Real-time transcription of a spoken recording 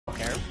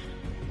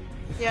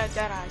Yeah,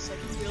 deadass. Like,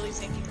 you really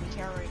think you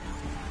care right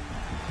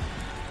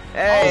now?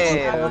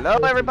 Hey, hello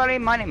everybody,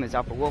 my name is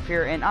Alpha Wolf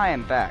here, and I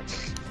am back.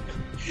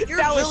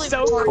 That was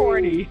so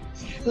corny.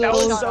 That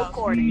was so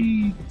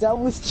corny. That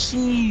was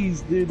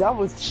cheese, dude. That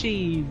was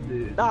cheese,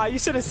 dude. Nah, you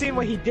should have seen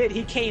what he did.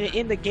 He came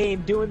in the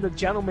game doing the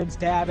gentleman's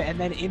dab and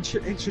then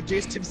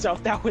introduced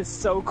himself. That was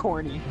so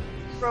corny.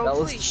 Bro, That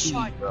was please cheese,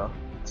 shut. bro.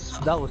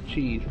 That was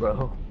cheese,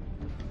 bro.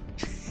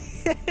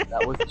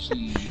 That was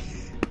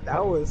cheese.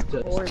 That was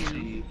Just corny.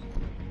 cheese.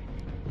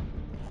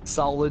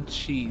 Solid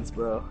cheese,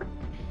 bro.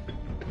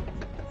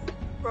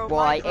 Bro,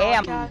 Well, my I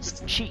am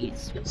broadcast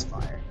cheese. is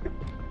fire.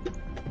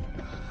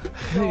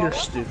 You're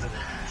stupid.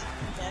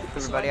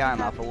 Everybody, I'm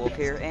Alpha Wolf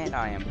here, and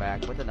I am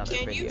back with another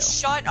Can video. you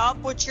shut up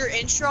with your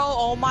intro?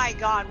 Oh my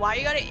god, why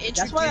you gotta introduce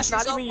That's why that's not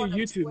yourself even your on a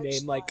YouTube Twitch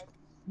name. Like,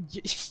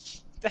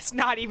 that's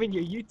not even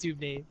your YouTube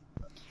name.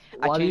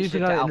 Why do you changed it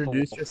think to I Alpha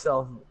introduced Wolf.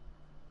 yourself?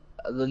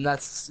 Then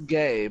that's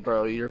gay,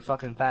 bro. You're a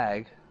fucking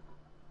fag.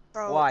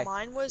 Bro, Why?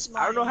 mine was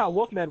mine. I don't know how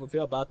Wolfman would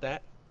feel about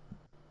that.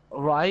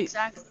 Right?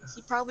 Exactly.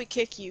 He'd probably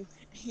kick you.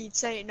 He'd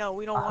say, no,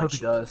 we don't I want hope you.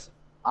 he does.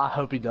 I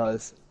hope he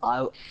does.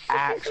 I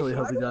actually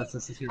hope he does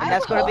since he's here. And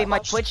that's gonna be my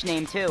much- Twitch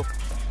name too.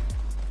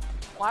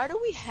 Why do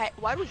we hate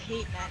Matt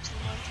so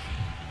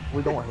much?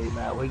 We don't hate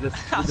Matt. We just.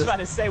 I We was just about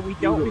to say we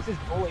don't. We just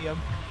bully him.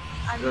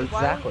 I mean,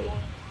 Exactly. why do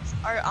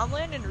we Alright, I'm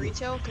landing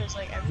retail because,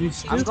 like, everyone You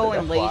seems I'm stupid,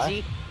 going that's why.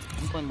 lazy.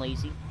 I'm going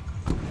lazy.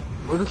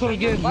 we're just gonna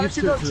get Why used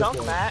don't you to go it to this junk,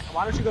 point. Matt?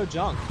 Why don't you go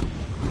junk?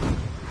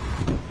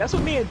 That's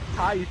what me and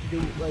Ty used to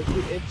do. Like,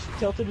 if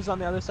Tilted was on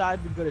the other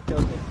side, we'd go to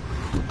Tilted.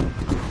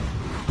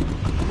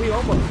 We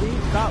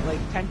got like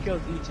 10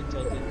 kills each in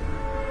Tilted.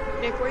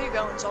 Nick, where you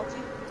going, Salty?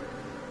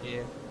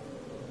 Yeah.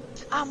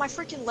 Ah, my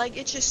freaking leg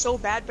itches so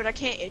bad, but I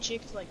can't itch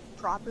it, like,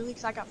 properly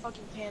because I got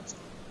fucking pants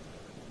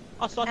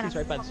on. Oh, Salty's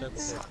right by the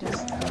circle.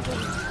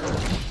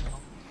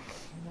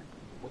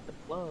 With the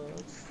plug.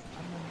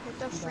 What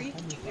the freak,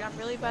 dude? I'm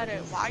really bad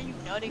at. Why are you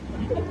nutting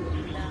when people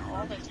do that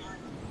all the time?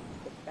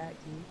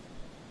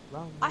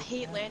 I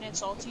hate landing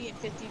Salty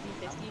at 50v50.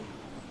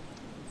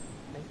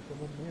 Thanks to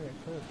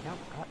America, count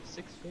got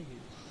 6 figures.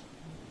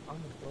 On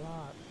the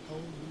block,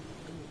 holy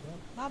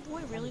shit. My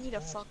boy really need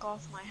to fuck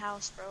off my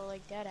house, bro,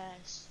 like dead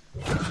ass.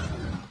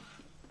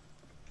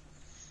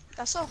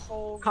 That's a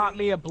whole. Caught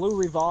me a blue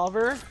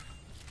revolver.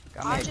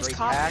 Got I me a just great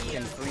caught pack me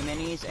and a- 3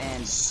 minis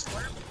and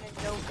Slurp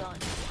and no gun.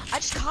 I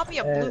just caught me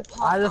a blue And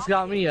pump. I just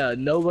got me a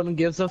no one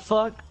gives a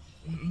fuck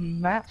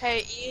map.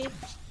 Hey, Ian.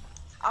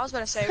 I was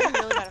about to say, we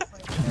really gotta play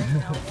right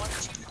now. 1, 2,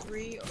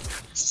 3.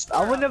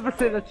 I would never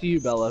say that to you,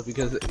 Bella,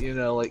 because you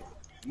know, like,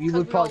 you 'Cause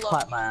would we all probably love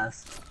clap you. my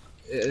ass.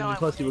 And No, I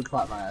plus, you wouldn't.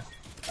 would clap my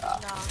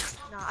ass.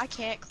 Nah, I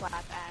can't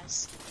clap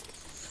ass.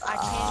 I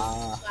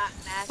Ah. can't clap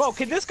ass. Bro,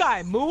 can this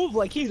guy move?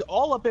 Like, he's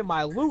all up in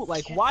my loot.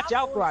 Like, Can watch I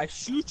out before move? I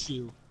shoot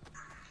you.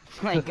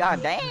 like,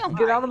 goddamn.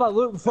 Get out of my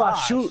loot before I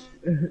Gosh. shoot.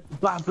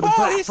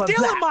 Oh, he's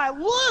stealing my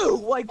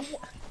loot! Like,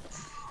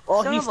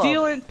 Oh, Son he's of a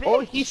stealing. Oh,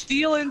 bitch. he's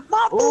stealing.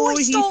 My boy Oh,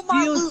 he's stole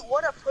my stealing. loot.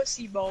 What a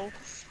pussy, Bo.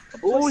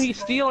 Oh, he's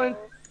stealing.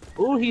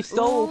 Oh, he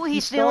stole. Ooh, he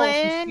he's stole.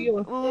 stealing. He's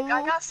stealing. Ooh.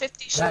 I got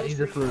 50 Matt, shows you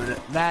for just you. ruined it.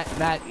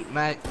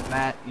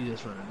 Matt, you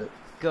just ruined it.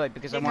 Good,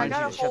 because I Nick, I wanted got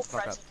you a to whole shut the fuck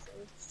up. present for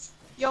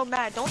you. Yo,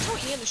 Matt, don't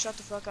tell Ian to shut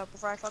the fuck up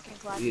before I fucking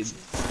clap Yeah. you.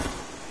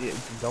 Yeah,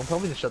 don't tell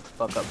me to shut the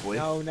fuck up, boy.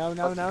 no.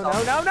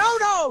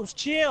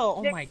 Chill.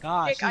 Oh Nick, my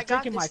gosh, Nick, I he's got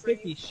taking my this for you.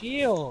 50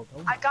 shield.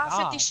 Oh my I got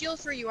 50 God. shield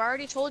for you. I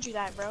already told you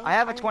that, bro. I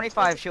have a already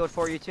 25 told shield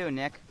for you too,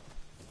 Nick.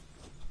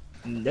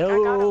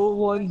 No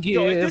one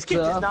Yo, if this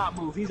gives kid does a not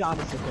move, he's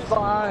honestly pissed.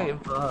 fine.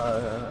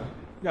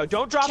 No,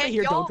 don't drop it Can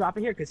here. y'all Don't drop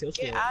it here, cause he'll you.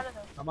 steal Get it. out of the.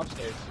 I'm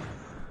upstairs.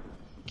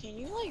 Can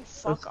you, like,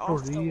 fuck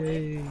off the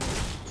way?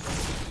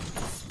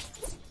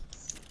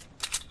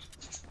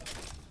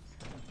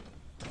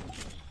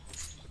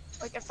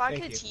 Like, if I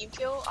Thank could you. team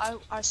kill,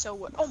 I so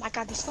would. Oh my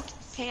god, these fucking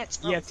pants,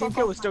 bro. Yeah, Fuck Team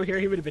Kill off was my- still here,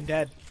 he would have been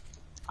dead.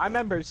 I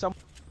remember someone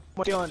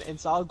stealing in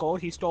solid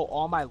gold. He stole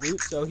all my loot,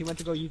 so he went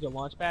to go use a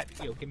launch pad.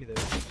 Yo, give me this.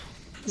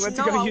 He went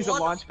No, to go I use a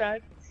want- launch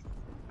pad.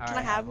 Can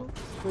I have them?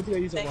 He went to go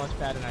use a Thank- launch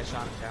pad, and I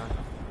shot him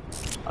down.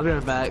 I'll be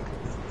right back.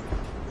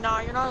 Nah,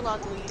 you're not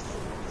allowed to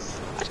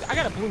leave. I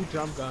got a blue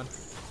drum gun.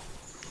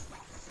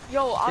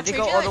 Yo, I'll Did they trade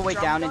go you all that the way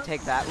drum down gun. and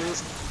take that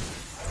loot?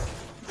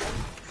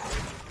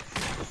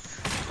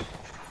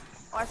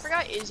 Oh, I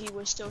forgot Izzy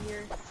was still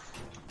here.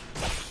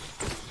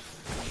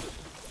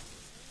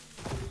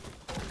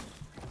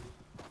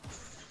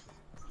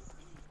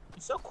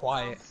 He's so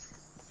quiet.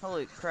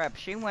 Holy crap,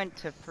 she went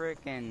to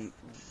frickin'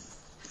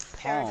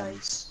 Palm.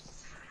 Paradise.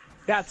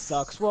 That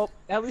sucks. Well,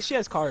 at least she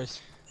has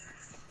cars.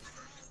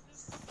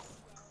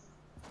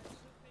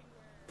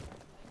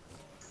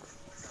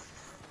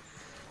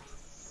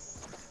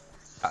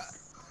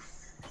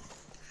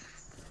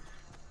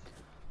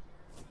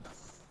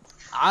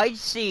 I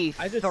see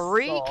I just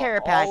 3 saw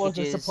care all of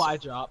the packages. supply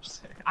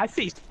drops. I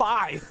see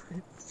 5.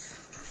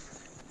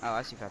 Oh,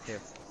 I see 5 too.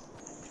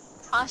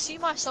 I see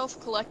myself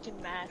collecting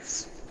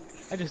mats.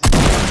 I just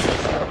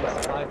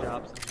supply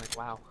drops. I'm like,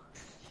 wow.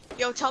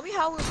 Yo, tell me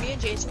how me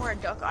and Jason were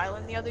at Duck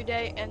Island the other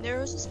day, and there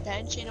was this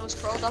bench, and it was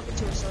curled up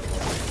into a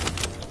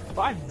circle.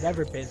 But I've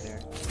never been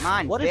there.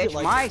 Mine, What is bitch, it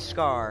like? my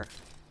scar.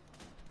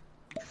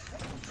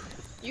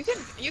 You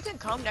can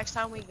come next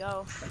time we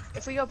go.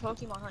 If we go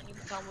Pokemon hunt, you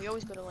can come. We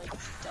always go to like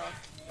Duck.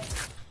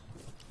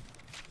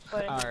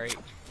 But Alright.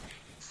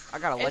 I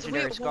got a It's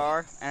legendary weird,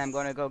 scar, and I'm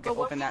gonna go but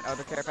what- open that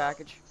other care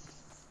package.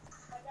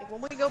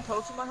 when we go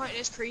Pokemon hunting,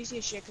 it's crazy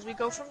as shit because we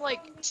go from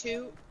like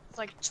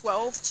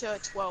 12 to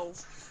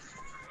 12.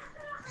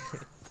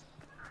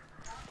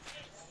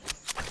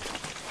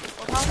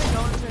 We're probably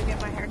going to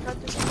get my hair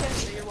cut this weekend,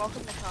 so you're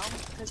welcome to come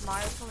because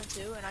Maya's coming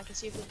too, and I can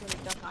see if we can go to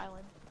Duck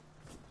Island.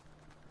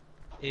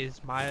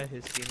 Is Maya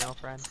his female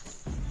friend?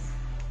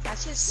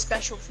 That's his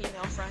special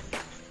female friend.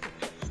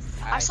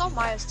 I saw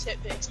Maya's tit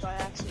pics by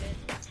accident.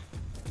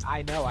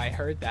 I know, I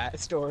heard that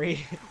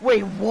story.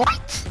 Wait,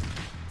 what?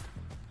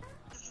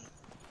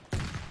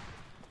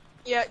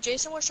 Yeah,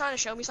 Jason was trying to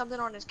show me something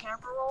on his camera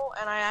roll,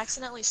 and I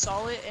accidentally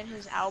saw it in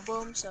his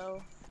album,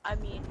 so, I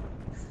mean...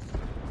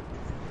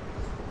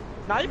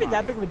 Not even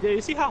that big of a deal.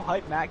 You see how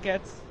hype Matt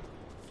gets?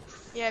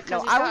 Yeah, No,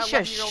 because I was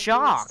just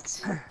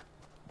shocked.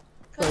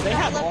 Bro, they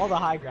have all the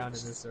high ground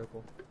in this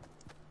circle.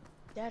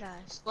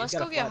 Deadass. Let's got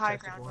go a get flat high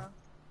chest ground, before.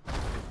 bro.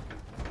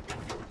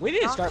 We need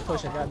to Not start gonna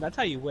pushing lie. them. That's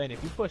how you win.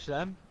 If you push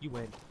them, you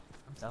win.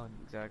 I'm telling you.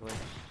 Exactly.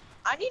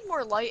 I need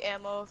more light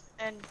ammo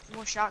and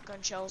more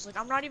shotgun shells. Like,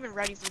 I'm not even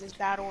ready for this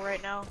battle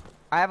right now.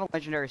 I have a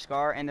legendary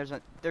scar, and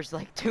there's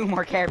like 2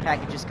 more care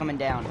packages coming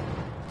down.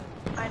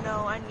 I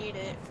know, I need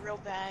it real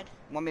bad.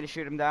 Want me to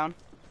shoot him down?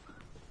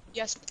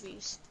 Yes,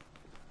 please.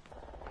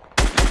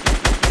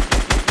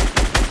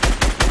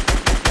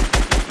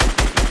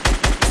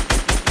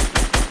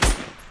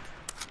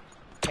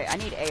 Okay, I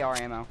need AR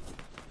ammo.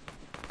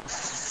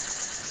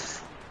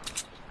 Because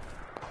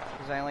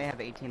I only have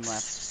 18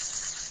 left.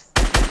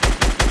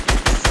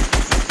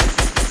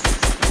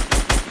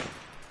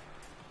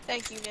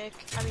 Thank you, Nick.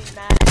 I mean,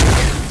 Matt.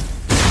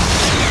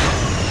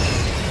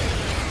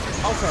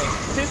 Okay,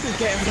 this is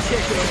getting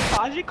ridiculous.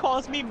 Kaji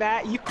calls me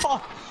Matt. You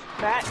call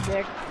Matt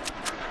Nick.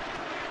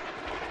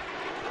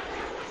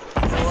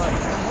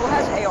 Who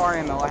has AR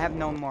ammo? I have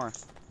no more.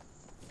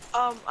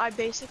 I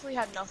basically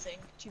have nothing,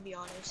 to be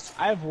honest.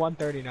 I have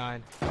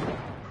 139.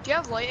 Do you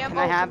have light ammo?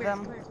 I have Come here,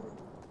 them? come here.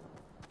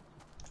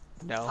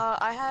 No.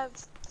 I have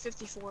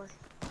 54.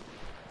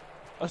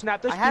 Oh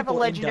snap! There's I have a people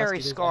in legendary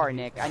Dusty, there's scar,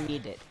 enemies. Nick. I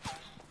need it.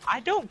 I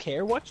don't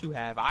care what you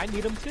have. I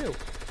need them too.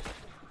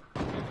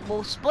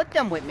 Well, split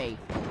them with me.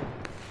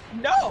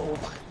 No!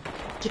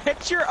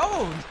 Get your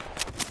own!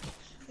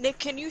 Nick,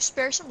 can you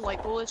spare some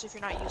light bullets if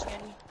you're not using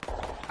any?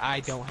 I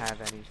don't have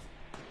any.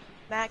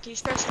 Matt, can you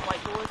spare some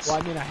light bullets? Well,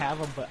 I mean, I have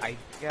them, but I...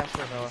 Yeah,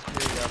 sure, Bella.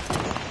 Here you go.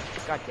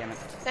 God damn it.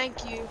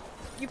 Thank you.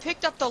 You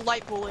picked up the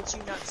light bullets,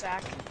 you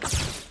nutsack.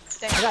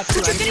 Thank I you. got 2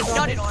 You're getting enemies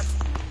on nutted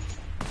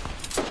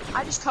on.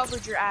 I just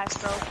covered your ass,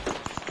 bro.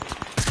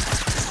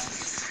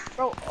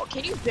 Bro,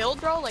 can you build,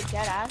 bro? Like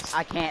dead ass?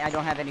 I can't. I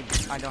don't have any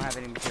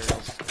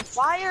materials.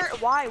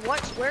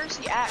 Where's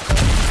he at, bro?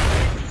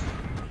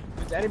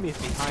 There's enemies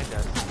behind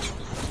us.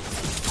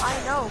 I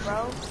know,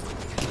 bro.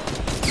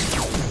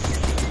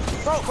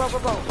 Bro.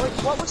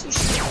 What was he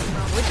shooting,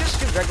 bro? We just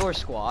do regular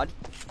squad.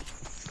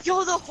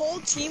 Yo, the whole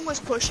team was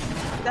pushing.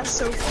 That's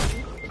so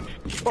funny.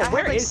 Bro, I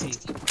where had, like, is he?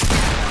 60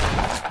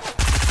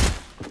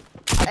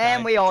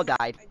 And we all died.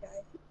 I died.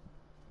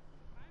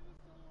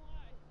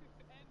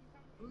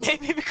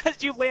 Maybe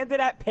because you landed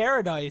at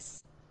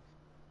Paradise.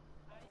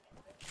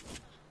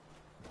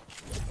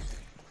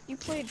 You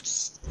played.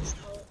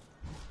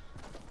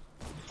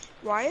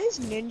 Why is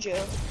Ninja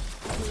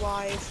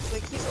live?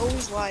 Like he's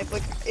always live.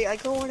 Like I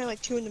go on at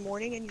like 2 in the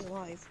morning and he's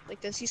live.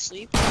 Like does he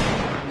sleep?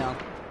 No.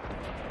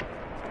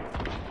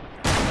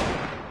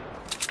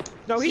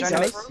 No, he Trying to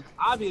does. make-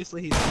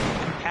 Obviously, you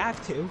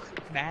have to,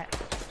 Matt.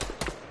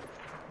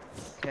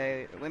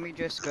 Okay, let me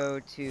just go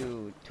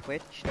to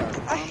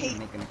twitch.com I hate and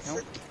make an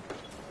account.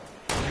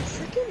 I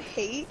freaking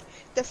hate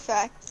the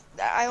fact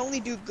that I only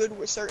do good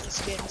with certain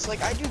skins.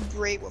 Like I do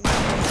great with my.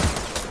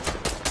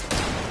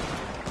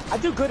 I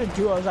do good in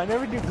duos. I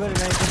never do good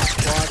in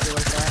anything squads or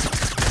like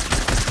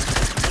that.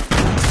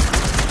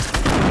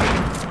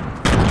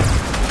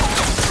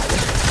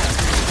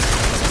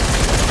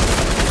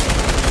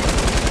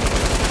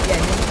 Yeah,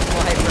 he's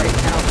live right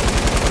now.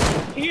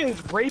 He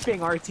is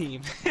raping our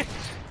team.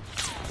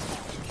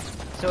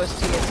 So is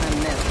TSM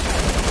Myth.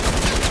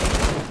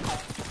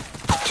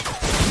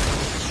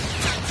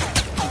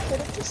 Could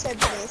have just said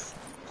myth.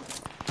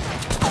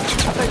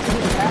 I thought you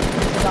didn't have to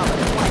about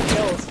like 20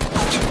 kills.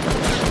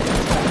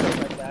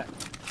 Like that.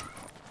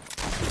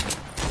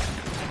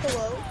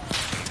 Hello.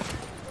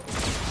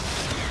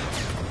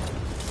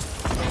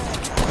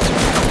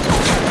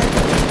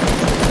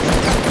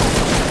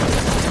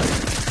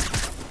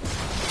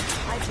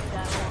 I did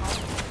that a lot.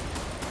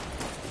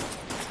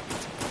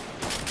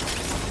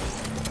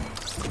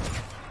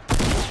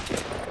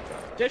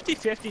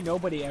 50-50,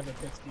 nobody ever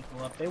picks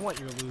people up. They want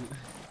your loot.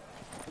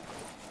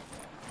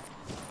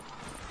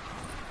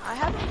 I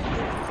haven't been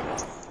doing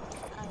it.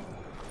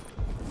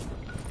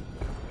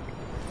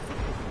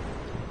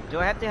 Do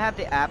I have to have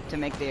the app to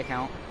make the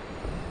account?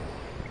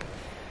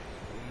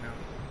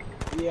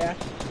 Yeah,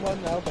 well,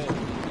 no, but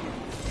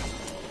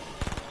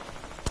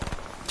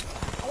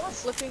I want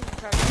flipping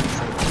crap.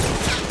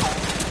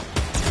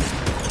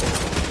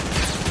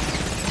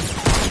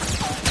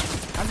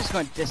 I'm just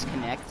going to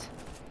disconnect.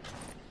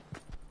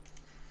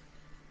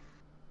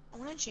 I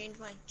want to change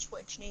my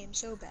Twitch name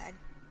so bad.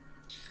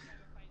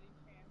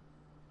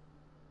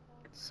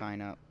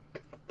 Sign up.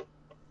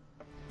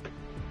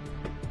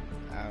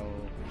 Ow.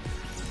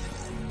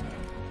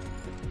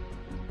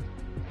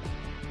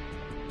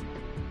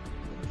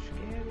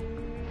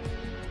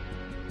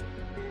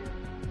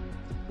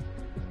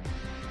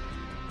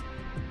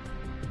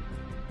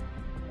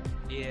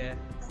 yeah.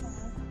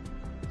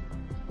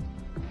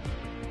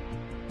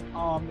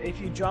 If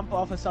you jump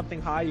off of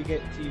something high, you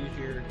get to use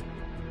your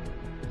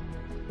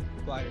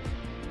glider.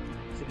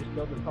 So just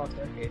build a tall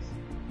staircase.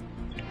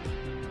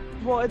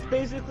 Well, it's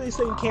basically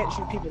so you can't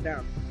shoot people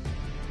down.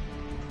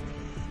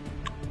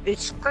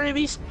 It's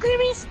screamy,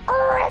 screamy!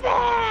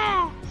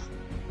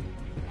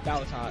 That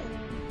was hot.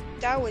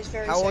 That was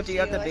very How old sexy, do you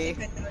have to though. I be?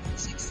 think I know it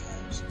 6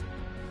 times.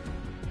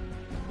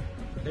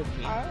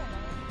 13. I don't know.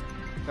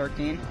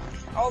 13?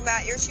 Oh,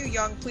 Matt, you're too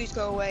young. Please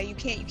go away. You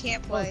can't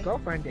Well, play. his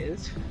girlfriend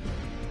is.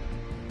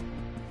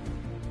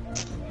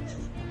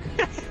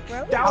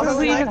 Well, That How was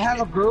does he like- even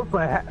have a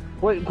girlfriend?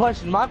 Wait,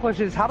 my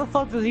question is, how the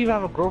fuck does he even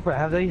have a girlfriend?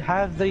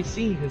 Have they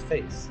seen his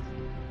face?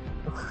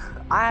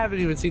 I haven't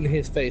even seen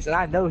his face, and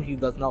I know he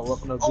does not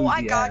look no bougie Oh,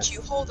 I got ass.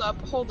 you. Hold up.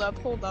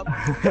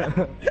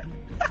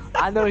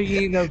 I know he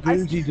ain't no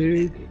bougie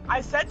dude. I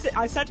sent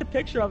a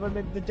picture of him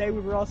the day we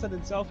were all sending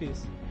selfies.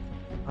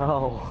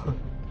 Oh.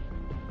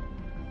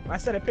 I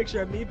sent a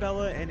picture of me,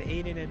 Bella, and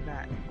Aiden and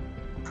Matt.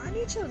 I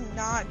need to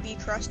not be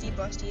crusty,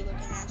 busty looking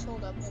ass.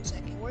 Hold up 1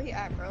 second. Where you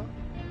at, bro?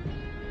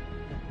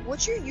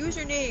 What's your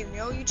username,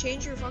 yo? You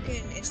changed your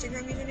fucking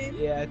Instagram username?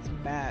 Yeah, it's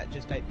Matt.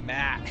 Just type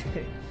Matt.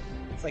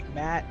 It's like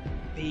Matt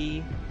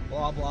B.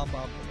 Blah blah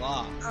blah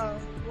blah. Oh,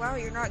 wow,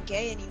 you're not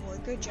gay anymore.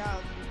 Good job.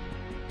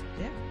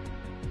 Yeah.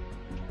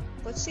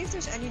 Let's see if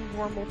there's any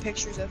normal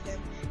pictures of him.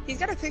 He's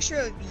got a picture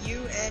of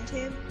you and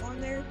him on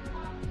there.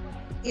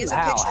 He has a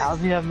How? picture. How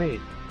does he have me?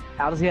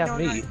 How does he have No,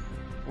 me?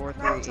 4,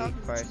 I'm not 3, 8, talking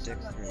 5, about 6, you,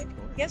 3, Nick. 4.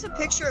 He has a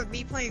picture of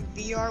me playing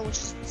VR, which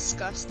is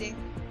disgusting.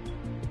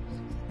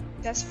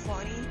 That's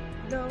funny,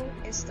 though.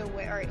 It's the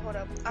way. Alright, hold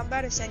up. I'm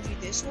about to send you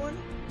this one.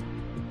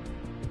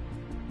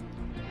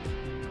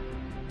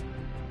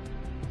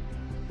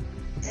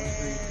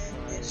 And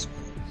this one.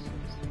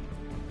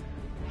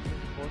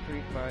 4,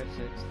 3, 5, 6,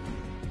 4.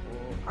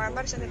 Alright, I'm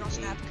about to send it on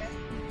Snap, okay?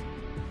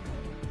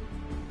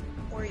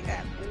 Where you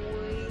at,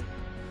 boy?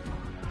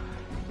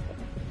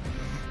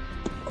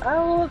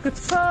 Oh, look,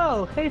 it's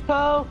Poe! Hey,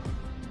 Poe!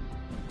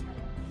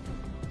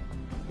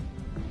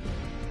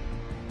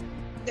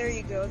 There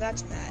you go,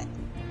 that's Matt.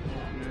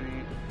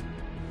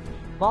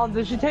 Mom,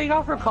 did she take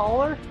off her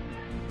collar?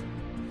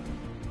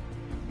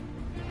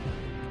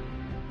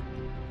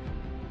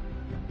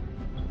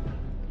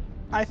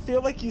 I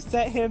feel like you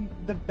sent him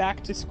the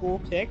back to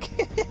school pic.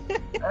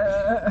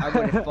 I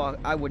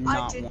would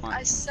not I want.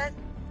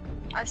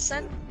 I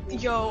sent.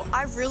 Yo,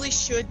 I really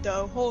should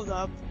though. Hold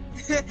up.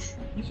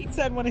 You should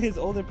send one of his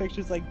older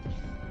pictures, like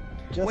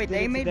just Wait, did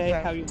they it made today,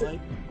 that- how you like.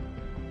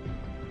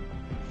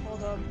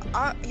 Hold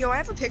up. Yo, I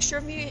have a picture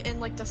of me in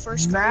like the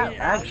first Matt grade.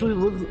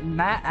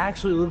 and I-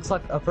 actually looks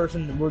like a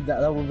person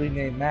that would be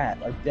named Matt,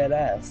 like dead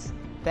ass.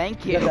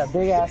 Thank He you. got that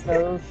big ass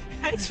nose.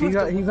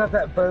 He's got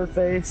that bird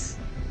face.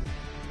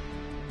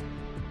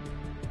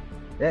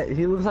 Yeah,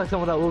 he looks like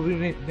someone that would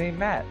be named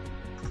Matt.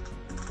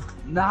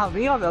 Now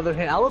me on the other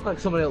hand, I look like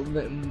somebody that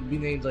would be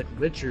named like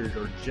Richard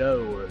or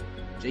Joe or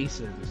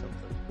Jason or something.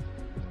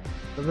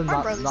 Something My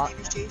not brother's not. name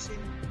is Jason.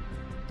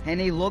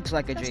 And he looks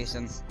like a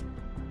Jason.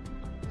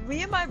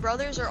 Me and my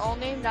brothers are all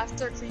named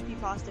after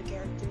creepypasta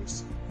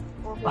characters.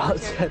 Or horror Oh,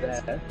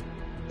 characters. dead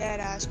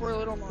Deadass. We're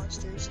little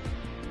monsters.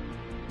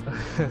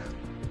 ass.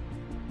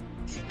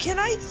 Can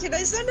I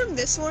send him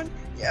this one?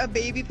 A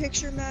baby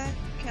picture, Matt?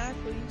 Can I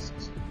please?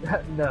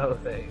 No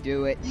thanks.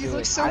 Do it. You do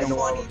look it. so I don't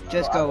funny.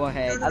 Just go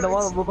ahead. No, I don't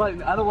want to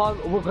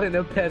look like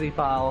no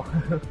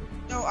pedophile.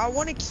 No, I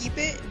want to keep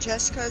it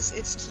just cause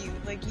it's cute.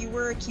 Like, you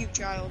were a cute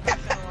child, not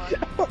gonna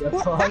lie. The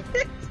fuck?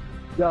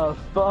 The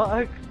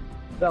fuck?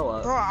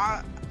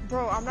 Bella.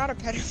 Bro, I'm not a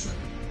pedophile.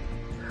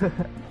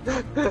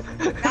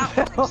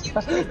 Matt was a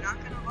cute kid, not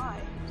gonna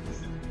lie.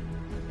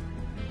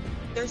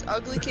 There's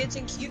ugly kids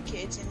and cute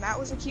kids, and Matt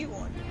was a cute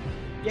one.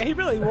 Yeah, he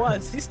really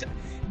was. He's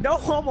no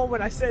homo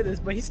when I say this,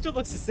 but he still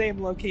looks the same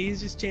low key.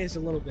 He's just changed a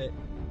little bit.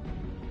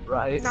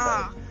 Right?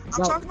 Nah, I'm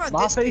No, talking about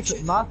my this face.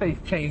 picture. My face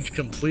changed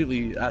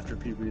completely after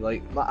puberty.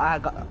 Like I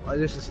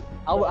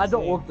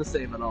don't look the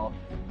same at all.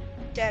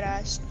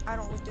 Deadass. I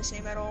don't look the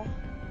same at all.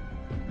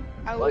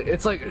 I Like look.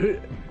 it's like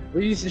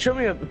when you show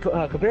me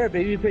compare a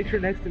baby picture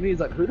next to me,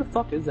 it's like who the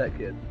fuck is that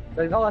kid?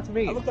 Like oh that's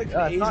me. I look like It's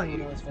Asian not when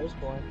you. I was first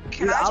born.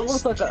 Can Dude, I I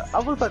just?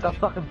 look like a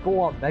fucking full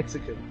on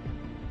Mexican.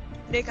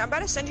 Nick, I'm about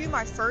to send you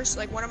my first,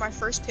 like, one of my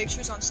first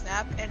pictures on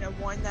Snap, and a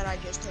one that I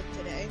just took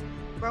today,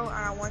 bro. And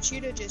I want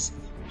you to just.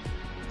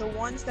 The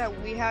ones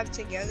that we have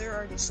together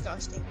are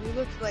disgusting. We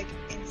look like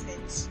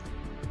infants.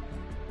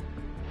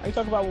 Are you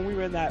talking about when we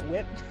were in that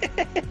whip?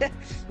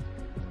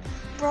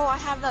 Bro, I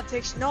have that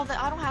picture. No,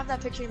 I don't have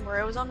that picture anymore.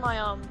 It was on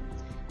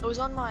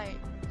my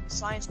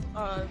science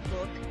book.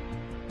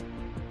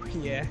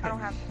 Yeah. I don't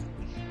have.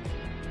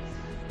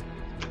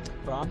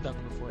 Bro, I'm done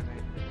with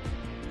Fortnite.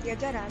 Yeah,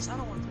 deadass. I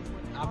don't want to play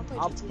Fortnite. I want to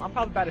play GTA. I'm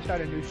probably about to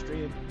start a new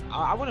stream.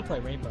 I want to play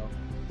Rainbow.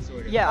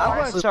 Sort of. Yeah, I'm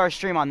Alright. gonna start a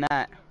stream on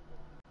that.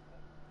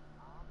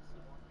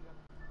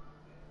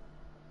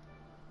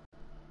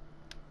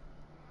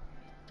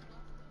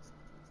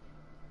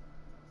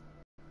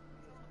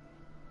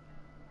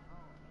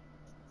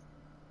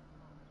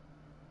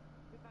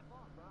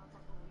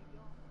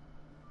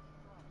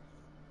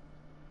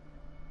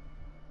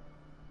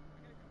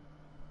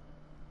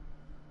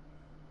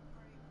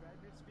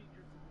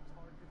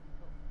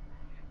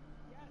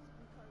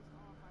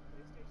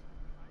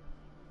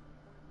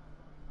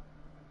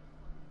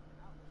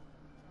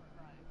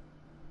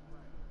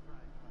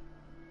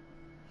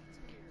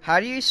 How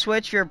do you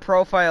switch your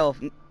profile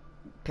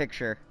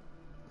picture?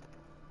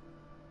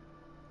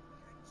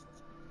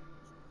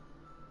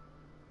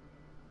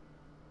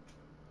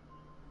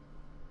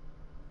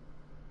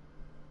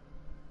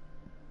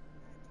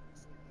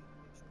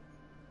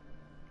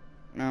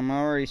 I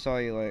already saw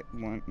you like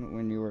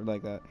when you were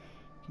like that.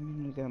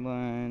 Community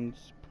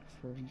guidelines,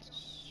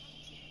 preference.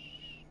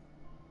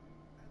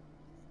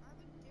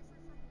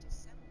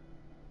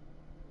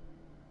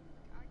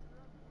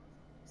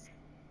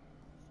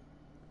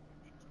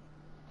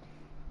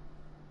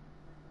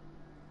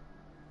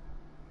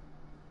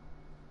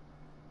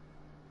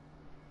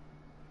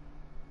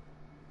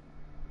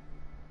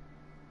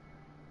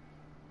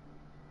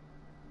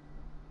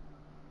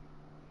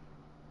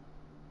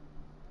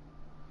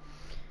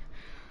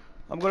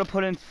 I'm gonna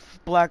put in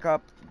Black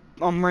Ops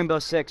Rainbow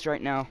Six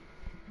right now.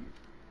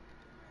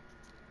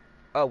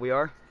 Oh, we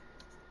are?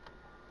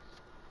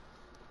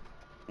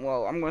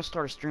 Well, I'm gonna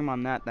start a stream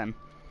on that then.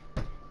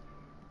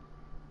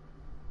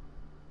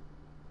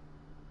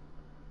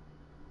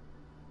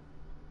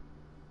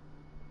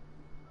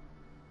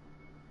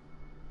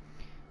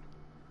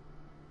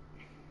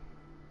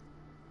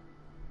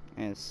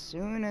 As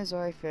soon as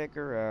I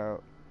figure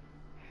out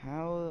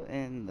how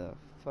in the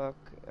fuck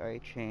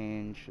I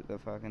change the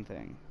fucking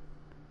thing.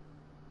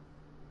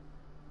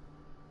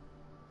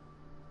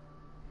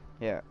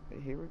 Yeah,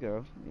 here we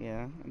go.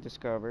 Yeah,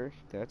 discover.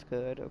 That's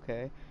good,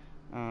 okay.